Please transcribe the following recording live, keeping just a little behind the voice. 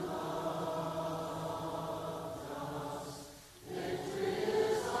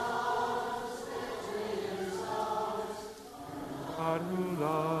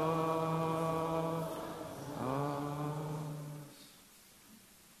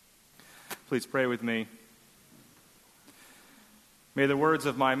Please pray with me. May the words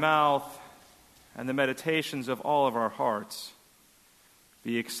of my mouth and the meditations of all of our hearts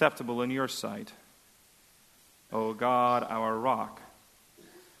be acceptable in your sight, O God, our rock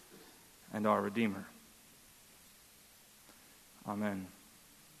and our Redeemer. Amen.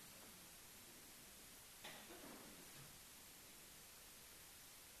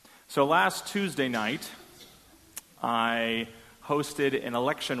 So last Tuesday night, I hosted an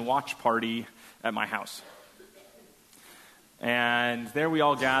election watch party at my house. And there we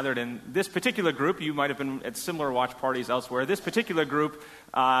all gathered, and this particular group, you might have been at similar watch parties elsewhere, this particular group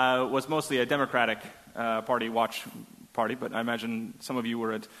was mostly a Democratic Party watch party, but I imagine some of you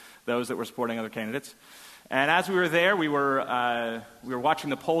were at those that were supporting other candidates. And as we were there, we were watching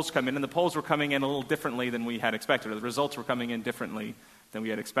the polls come in, and the polls were coming in a little differently than we had expected, or the results were coming in differently than we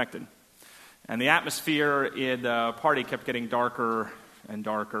had expected. And the atmosphere in the party kept getting darker and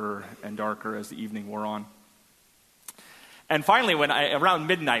darker and darker as the evening wore on. And finally, around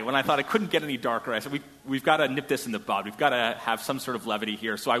midnight, when I thought it couldn't get any darker, I said, we've got to nip this in the bud. We've got to have some sort of levity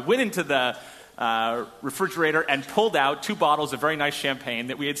here. So I went into the refrigerator and pulled out 2 bottles of very nice champagne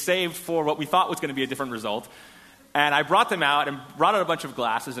that we had saved for what we thought was going to be a different result. And I brought them out and brought out a bunch of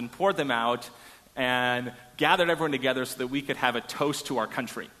glasses and poured them out and gathered everyone together so that we could have a toast to our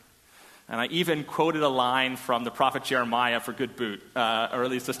country. And I even quoted a line from the prophet Jeremiah for good boot, or at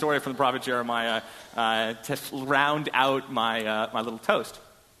least a story from the prophet Jeremiah to round out my little toast.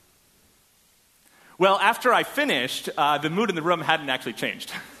 Well, after I finished, the mood in the room hadn't actually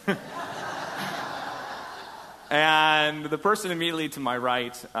changed. And the person immediately to my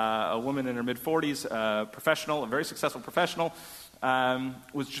right, a woman in her mid-40s, a very successful professional,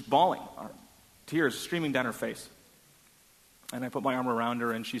 was just bawling, tears streaming down her face. And I put my arm around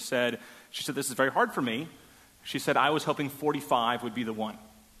her, and she said, this is very hard for me. She said, I was hoping 45 would be the one.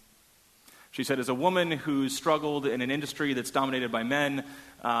 She said, as a woman who's struggled in an industry that's dominated by men,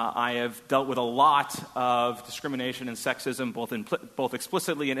 I have dealt with a lot of discrimination and sexism, both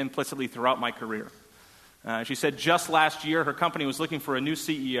explicitly and implicitly throughout my career. She said just last year, her company was looking for a new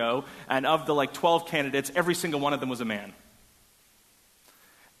CEO, and of the 12 candidates, every single one of them was a man.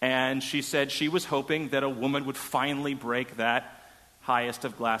 And she said she was hoping that a woman would finally break that highest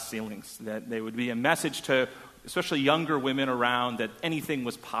of glass ceilings, that there would be a message to especially younger women around that anything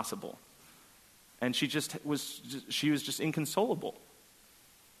was possible. And she was just inconsolable.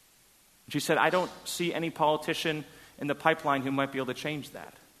 She said, I don't see any politician in the pipeline who might be able to change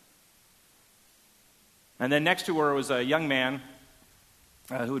that. And then next to her was a young man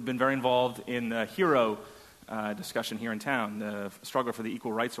who had been very involved in the HERO discussion here in town, the struggle for the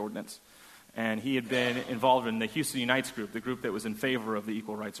Equal Rights Ordinance. And he had been involved in the Houston Unites group, the group that was in favor of the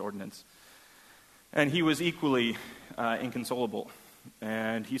Equal Rights Ordinance. And he was equally inconsolable.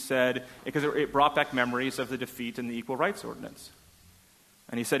 And he said, because it brought back memories of the defeat in the Equal Rights Ordinance.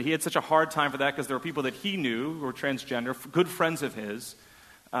 And he said he had such a hard time for that because there were people that he knew who were transgender, good friends of his,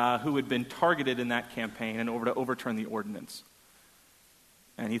 who had been targeted in that campaign in order to overturn the ordinance.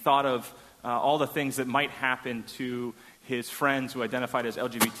 And he thought of all the things that might happen to his friends who identified as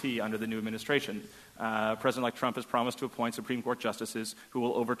LGBT under the new administration. President-elect Trump has promised to appoint Supreme Court justices who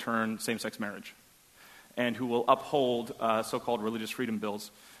will overturn same-sex marriage and who will uphold so-called religious freedom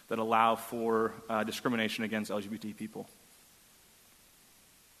bills that allow for discrimination against LGBT people.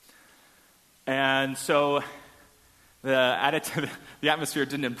 And so the atmosphere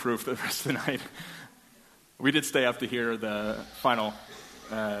didn't improve for the rest of the night. We did stay up to hear the final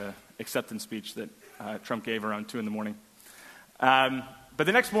acceptance speech that Trump gave around 2 a.m. But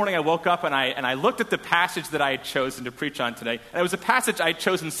the next morning I woke up and I looked at the passage that I had chosen to preach on today. And it was a passage I had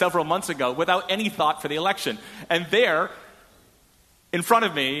chosen several months ago without any thought for the election. And there, in front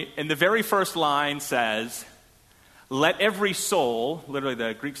of me, in the very first line says, let every soul, literally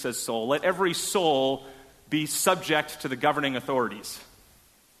the Greek says soul, let every soul be subject to the governing authorities.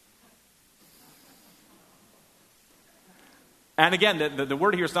 And again, the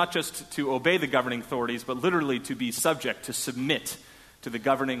word here is not just to obey the governing authorities, but literally to be subject, to submit to the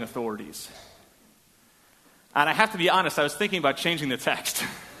governing authorities. And I have to be honest, I was thinking about changing the text.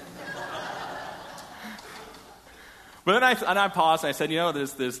 But then I paused and I said,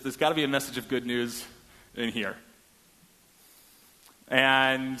 there's got to be a message of good news in here.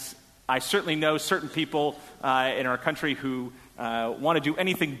 And I certainly know certain people in our country who want to do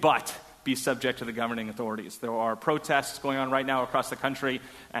anything but be subject to the governing authorities. There are protests going on right now across the country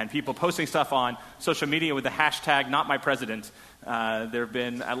and people posting stuff on social media with the hashtag #NotMyPresident. There have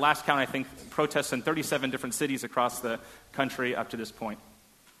been, at last count, I think, protests in 37 different cities across the country up to this point.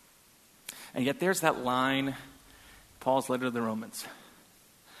 And yet there's that line, Paul's letter to the Romans.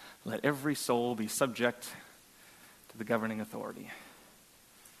 let every soul be subject to the governing authority.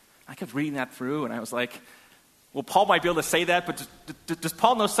 I kept reading that through, and I was like, well, Paul might be able to say that, but does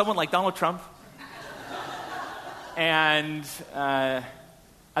Paul know someone like Donald Trump? And then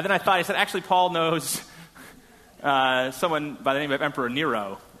I thought, I said, actually, Paul knows someone by the name of Emperor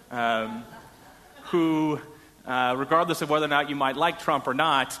Nero, who, regardless of whether or not you might like Trump or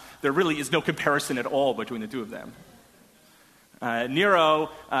not, there really is no comparison at all between the two of them. Nero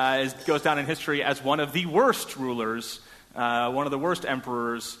goes down in history as one of the worst rulers, one of the worst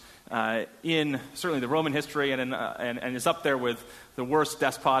emperors in certainly the Roman history, and is up there with the worst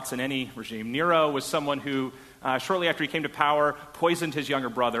despots in any regime. Nero was someone who, shortly after he came to power, poisoned his younger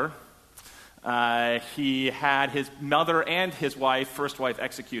brother. He had his mother and his first wife,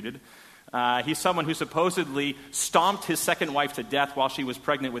 executed. He's someone who supposedly stomped his second wife to death while she was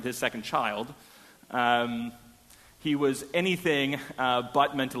pregnant with his second child. He was anything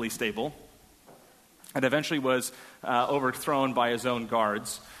but mentally stable, and eventually was overthrown by his own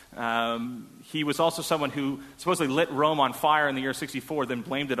guards. He was also someone who supposedly lit Rome on fire in the year 64, then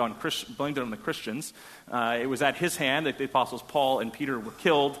blamed it on the Christians. It was at his hand that the apostles Paul and Peter were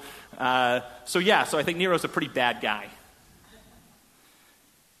killed. So I think Nero's a pretty bad guy.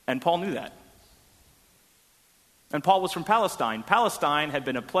 And Paul knew that. And Paul was from Palestine. Palestine had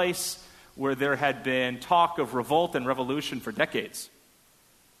been a place where there had been talk of revolt and revolution for decades.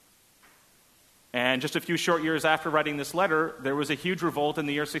 And just a few short years after writing this letter, there was a huge revolt in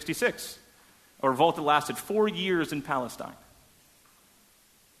the year 66, a revolt that lasted 4 years in Palestine.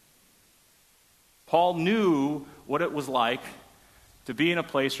 Paul knew what it was like to be in a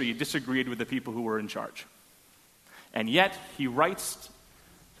place where you disagreed with the people who were in charge. And yet, he writes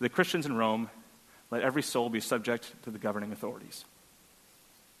to the Christians in Rome, let every soul be subject to the governing authorities.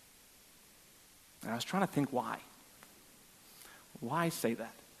 And I was trying to think why. Why say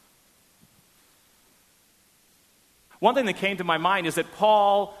that? One thing that came to my mind is that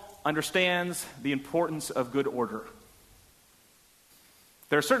Paul understands the importance of good order.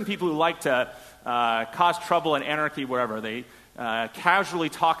 There are certain people who like to cause trouble and anarchy wherever. They casually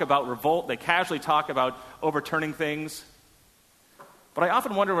talk about revolt. They casually talk about overturning things. But I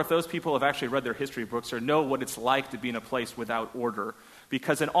often wonder if those people have actually read their history books or know what it's like to be in a place without order.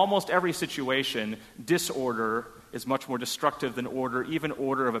 Because in almost every situation, disorder is much more destructive than order, even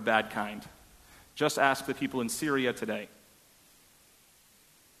order of a bad kind. Just ask the people in Syria today.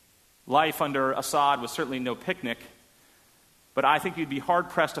 Life under Assad was certainly no picnic, but I think you'd be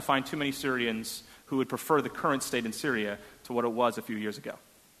hard-pressed to find too many Syrians who would prefer the current state in Syria to what it was a few years ago.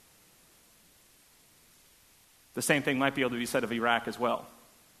 The same thing might be able to be said of Iraq as well.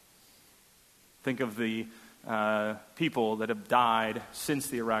 Think of the people that have died since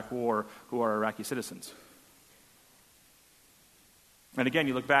the Iraq War who are Iraqi citizens. And again,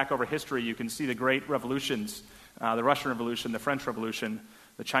 you look back over history, you can see the great revolutions, the Russian Revolution, the French Revolution,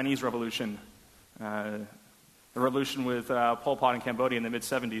 the Chinese Revolution, the revolution with Pol Pot in Cambodia in the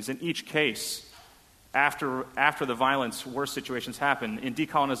mid-70s. In each case, after the violence, worse situations happen. In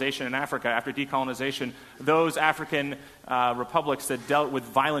decolonization in Africa, after decolonization, those African republics that dealt with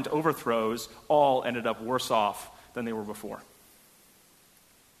violent overthrows all ended up worse off than they were before.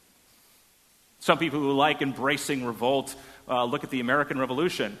 Some people who like embracing revolt look at the American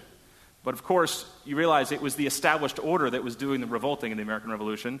Revolution. But of course, you realize it was the established order that was doing the revolting in the American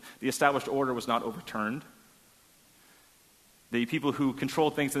Revolution. The established order was not overturned. The people who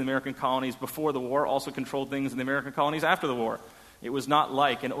controlled things in the American colonies before the war also controlled things in the American colonies after the war. It was not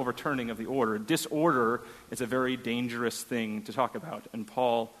like an overturning of the order. Disorder is a very dangerous thing to talk about, and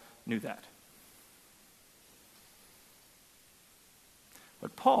Paul knew that.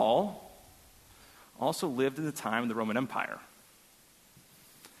 But Paul also lived at the time of the Roman Empire,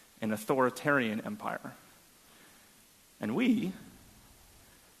 an authoritarian empire. And we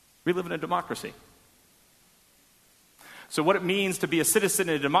live in a democracy. So what it means to be a citizen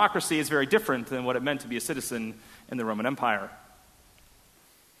in a democracy is very different than what it meant to be a citizen in the Roman Empire.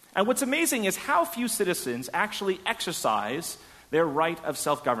 And what's amazing is how few citizens actually exercise their right of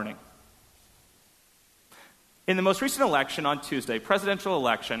self-governing. In the most recent election on Tuesday, presidential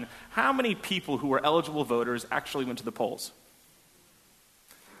election, how many people who were eligible voters actually went to the polls?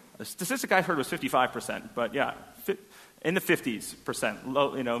 The statistic I heard was 55%, but yeah, in the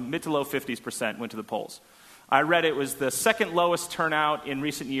 50s%, mid to low 50s% went to the polls. I read it was the second lowest turnout in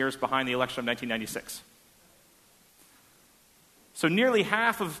recent years behind the election of 1996. So nearly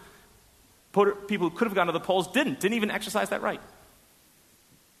half of people who could have gone to the polls didn't even exercise that right.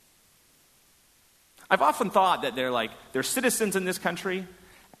 I've often thought that they're citizens in this country,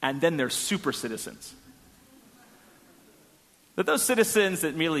 and then they're super citizens. That those citizens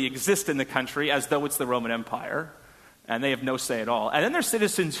that merely exist in the country as though it's the Roman Empire, and they have no say at all. And then there's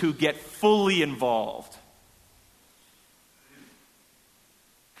citizens who get fully involved.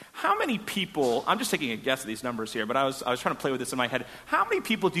 How many people, I'm just taking a guess at these numbers here, but I was trying to play with this in my head. How many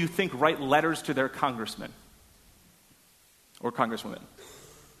people do you think write letters to their congressman or congresswoman?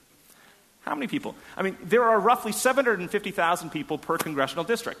 How many people? I mean, there are roughly 750,000 people per congressional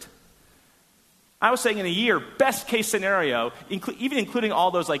district. I was saying in a year, best case scenario, even including all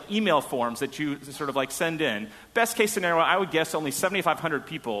those like email forms that you sort of like send in, best case scenario, I would guess only 7,500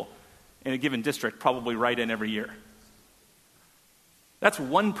 people in a given district probably write in every year. That's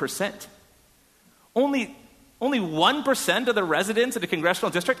 1%. Only 1% of the residents in a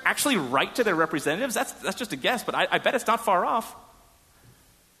congressional district actually write to their representatives. That's just a guess, but I bet it's not far off.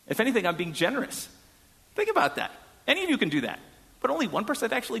 If anything, I'm being generous. Think about that. Any of you can do that, but only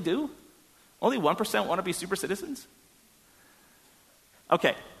 1% actually do? Only 1% want to be super citizens?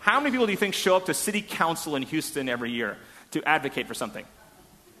 Okay, how many people do you think show up to city council in Houston every year to advocate for something?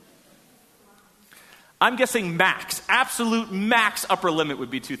 I'm guessing absolute max upper limit would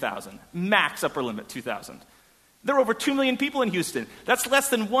be 2,000. Max upper limit, 2,000. There are over 2 million people in Houston. That's less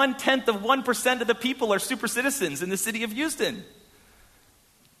than 1/10 of 1% of the people are super citizens in the city of Houston.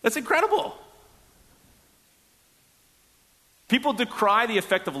 That's incredible. People decry the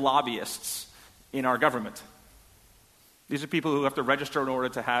effect of lobbyists in our government. These are people who have to register in order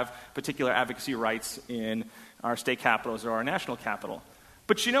to have particular advocacy rights in our state capitals or our national capital.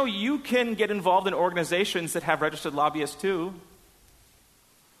 But you know, you can get involved in organizations that have registered lobbyists too.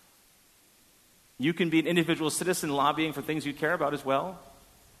 You can be an individual citizen lobbying for things you care about as well.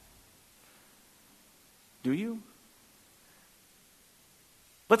 Do you?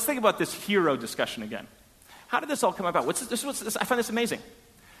 Let's think about this hero discussion again. How did this all come about? I find this amazing.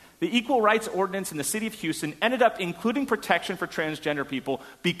 The Equal Rights Ordinance in the city of Houston ended up including protection for transgender people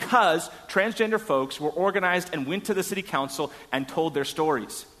because transgender folks were organized and went to the city council and told their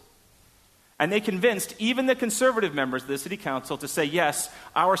stories. And they convinced even the conservative members of the city council to say, yes,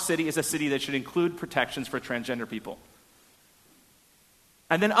 our city is a city that should include protections for transgender people.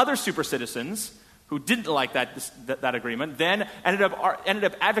 And then other super citizens who didn't like that agreement, then ended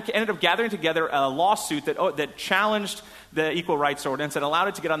up gathering together a lawsuit that challenged the Equal Rights Ordinance and allowed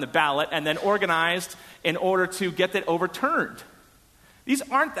it to get on the ballot, and then organized in order to get that overturned. These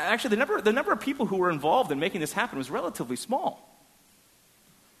aren't actually the number of people who were involved in making this happen was relatively small.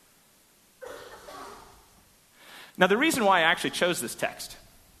 Now, the reason why I actually chose this text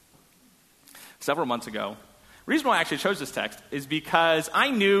several months ago. The reason why I actually chose this text is because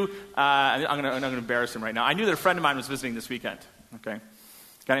I knew, I'm going to embarrass him right now. I knew that a friend of mine was visiting this weekend, okay? A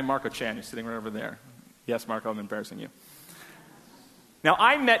guy named Marco Chan, who's sitting right over there. Yes, Marco, I'm embarrassing you. Now,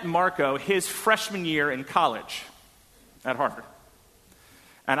 I met Marco his freshman year in college at Harvard.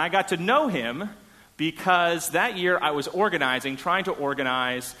 And I got to know him because that year I was trying to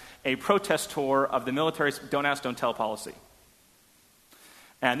organize a protest tour of the military's Don't Ask, Don't Tell policy.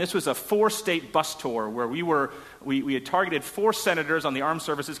 And this was a 4-state bus tour where we had targeted 4 senators on the Armed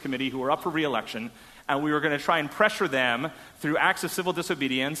Services Committee who were up for re-election, and we were going to try and pressure them through acts of civil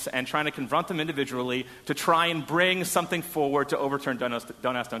disobedience and trying to confront them individually to try and bring something forward to overturn Don't Ask,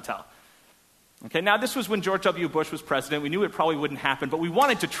 Don't Tell. Okay, now this was when George W. Bush was president. We knew it probably wouldn't happen, but we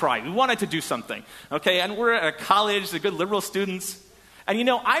wanted to try. We wanted to do something. Okay, and we're at a college, they're good liberal students. And you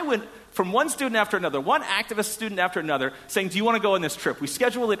know, I went from one student after another, one activist student after another, saying, do you want to go on this trip? We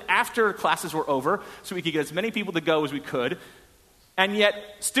scheduled it after classes were over so we could get as many people to go as we could. And yet,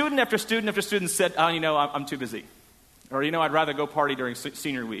 student after student after student said, oh, you know, I'm too busy. Or, you know, I'd rather go party during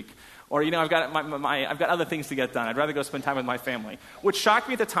senior week. Or, you know, I've got other things to get done. I'd rather go spend time with my family. What shocked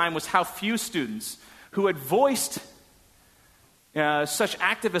me at the time was how few students who had voiced such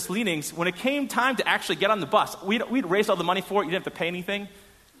activist leanings, when it came time to actually get on the bus, we'd raised all the money for it, you didn't have to pay anything.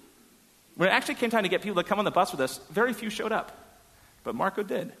 When it actually came time to get people to come on the bus with us, very few showed up. But Marco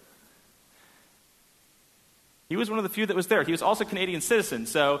did. He was one of the few that was there. He was also a Canadian citizen,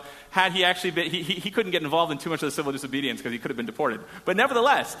 so had he actually been, he couldn't get involved in too much of the civil disobedience because he could have been deported. But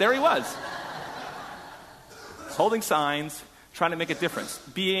nevertheless, there he was. Holding signs, trying to make a difference,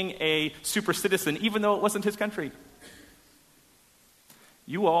 being a super citizen, even though it wasn't his country.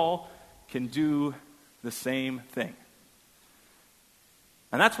 You all can do the same thing.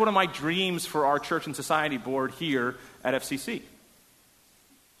 And that's one of my dreams for our Church and Society board here at FCC,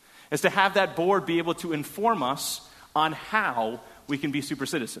 is to have that board be able to inform us on how we can be super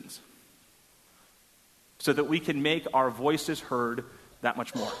citizens so that we can make our voices heard that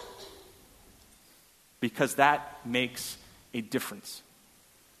much more. Because that makes a difference.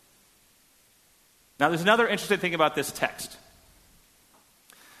 Now, there's another interesting thing about this text.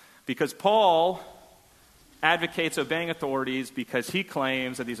 Because Paul advocates obeying authorities because he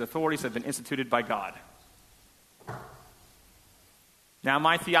claims that these authorities have been instituted by God. Now,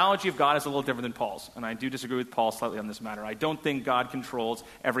 my theology of God is a little different than Paul's, and I do disagree with Paul slightly on this matter. I don't think God controls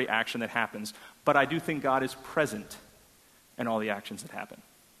every action that happens, but I do think God is present in all the actions that happen.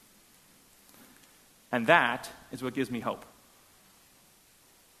 And that is what gives me hope.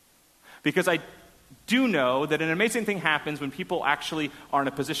 Because I do know that an amazing thing happens when people actually are in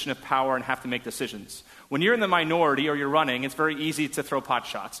a position of power and have to make decisions. When you're in the minority or you're running, it's very easy to throw pot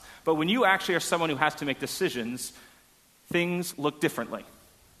shots. But when you actually are someone who has to make decisions, things look differently.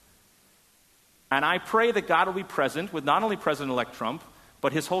 And I pray that God will be present with not only President-elect Trump,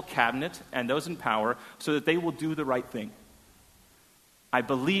 but his whole cabinet and those in power so that they will do the right thing. I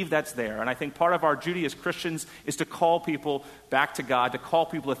believe that's there. And I think part of our duty as Christians is to call people back to God, to call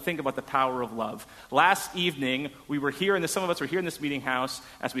people to think about the power of love. Last evening, we were here, and some of us were here in this meeting house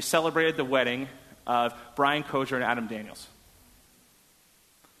as we celebrated the wedding of Brian Kozer and Adam Daniels.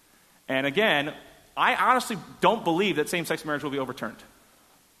 And again, I honestly don't believe that same-sex marriage will be overturned.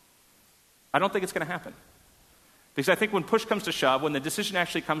 I don't think it's going to happen. Because I think when push comes to shove, when the decision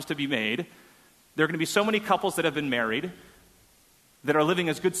actually comes to be made, there are going to be so many couples that have been married that are living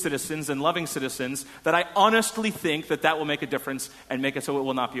as good citizens and loving citizens that I honestly think that that will make a difference and make it so it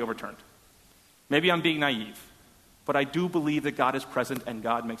will not be overturned. Maybe I'm being naive, but I do believe that God is present and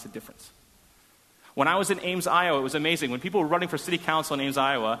God makes a difference. When I was in Ames, Iowa, it was amazing. When people were running for city council in Ames,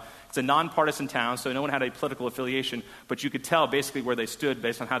 Iowa, it's a nonpartisan town, so no one had a political affiliation, but you could tell basically where they stood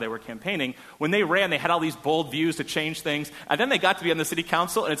based on how they were campaigning. When they ran, they had all these bold views to change things, and then they got to be on the city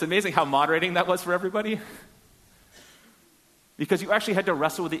council, and it's amazing how moderating that was for everybody. Because you actually had to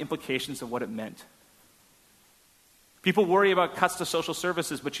wrestle with the implications of what it meant. People worry about cuts to social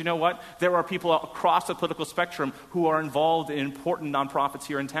services, but you know what? There are people across the political spectrum who are involved in important nonprofits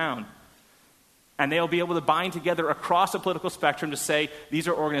here in town. And they'll be able to bind together across the political spectrum to say, these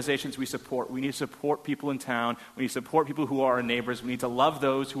are organizations we support. We need to support people in town. We need to support people who are our neighbors. We need to love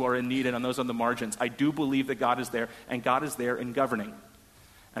those who are in need and on those on the margins. I do believe that God is there, and God is there in governing.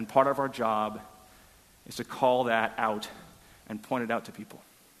 And part of our job is to call that out and point it out to people.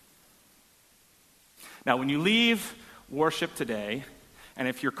 Now, when you leave worship today, and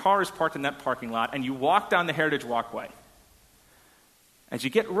if your car is parked in that parking lot, and you walk down the Heritage Walkway, as you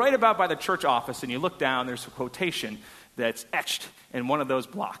get right about by the church office and you look down, there's a quotation that's etched in one of those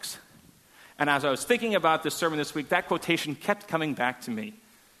blocks. And as I was thinking about this sermon this week, that quotation kept coming back to me.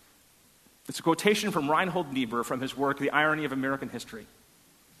 It's a quotation from Reinhold Niebuhr from his work, The Irony of American History.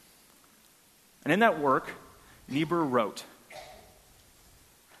 And in that work, Niebuhr wrote,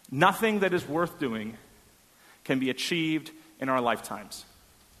 "Nothing that is worth doing can be achieved in our lifetimes.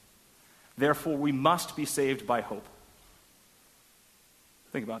 Therefore, we must be saved by hope."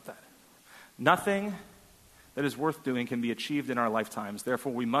 Think about that. Nothing that is worth doing can be achieved in our lifetimes.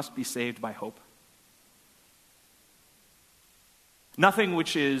 Therefore, we must be saved by hope. Nothing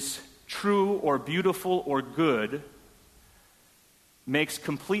which is true or beautiful or good makes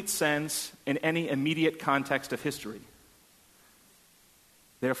complete sense in any immediate context of history.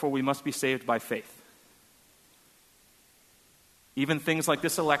 Therefore, we must be saved by faith. Even things like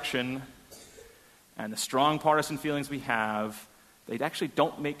this election and the strong partisan feelings we have, they actually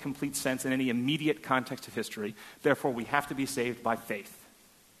don't make complete sense in any immediate context of history. Therefore, we have to be saved by faith.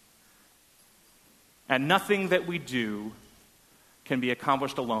 And nothing that we do can be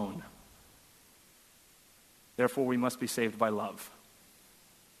accomplished alone. Therefore, we must be saved by love.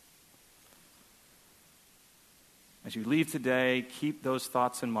 As you leave today, keep those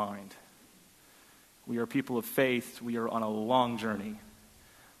thoughts in mind. We are people of faith. We are on a long journey,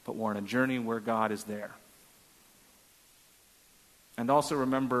 but we're on a journey where God is there. And also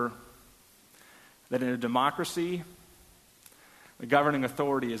remember that in a democracy, the governing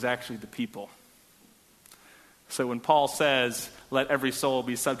authority is actually the people. So when Paul says, "Let every soul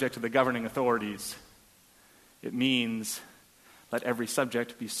be subject to the governing authorities," it means let every soul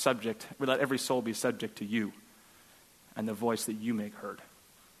be subject to you and the voice that you make heard.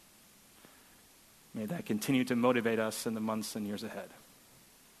 May that continue to motivate us in the months and years ahead.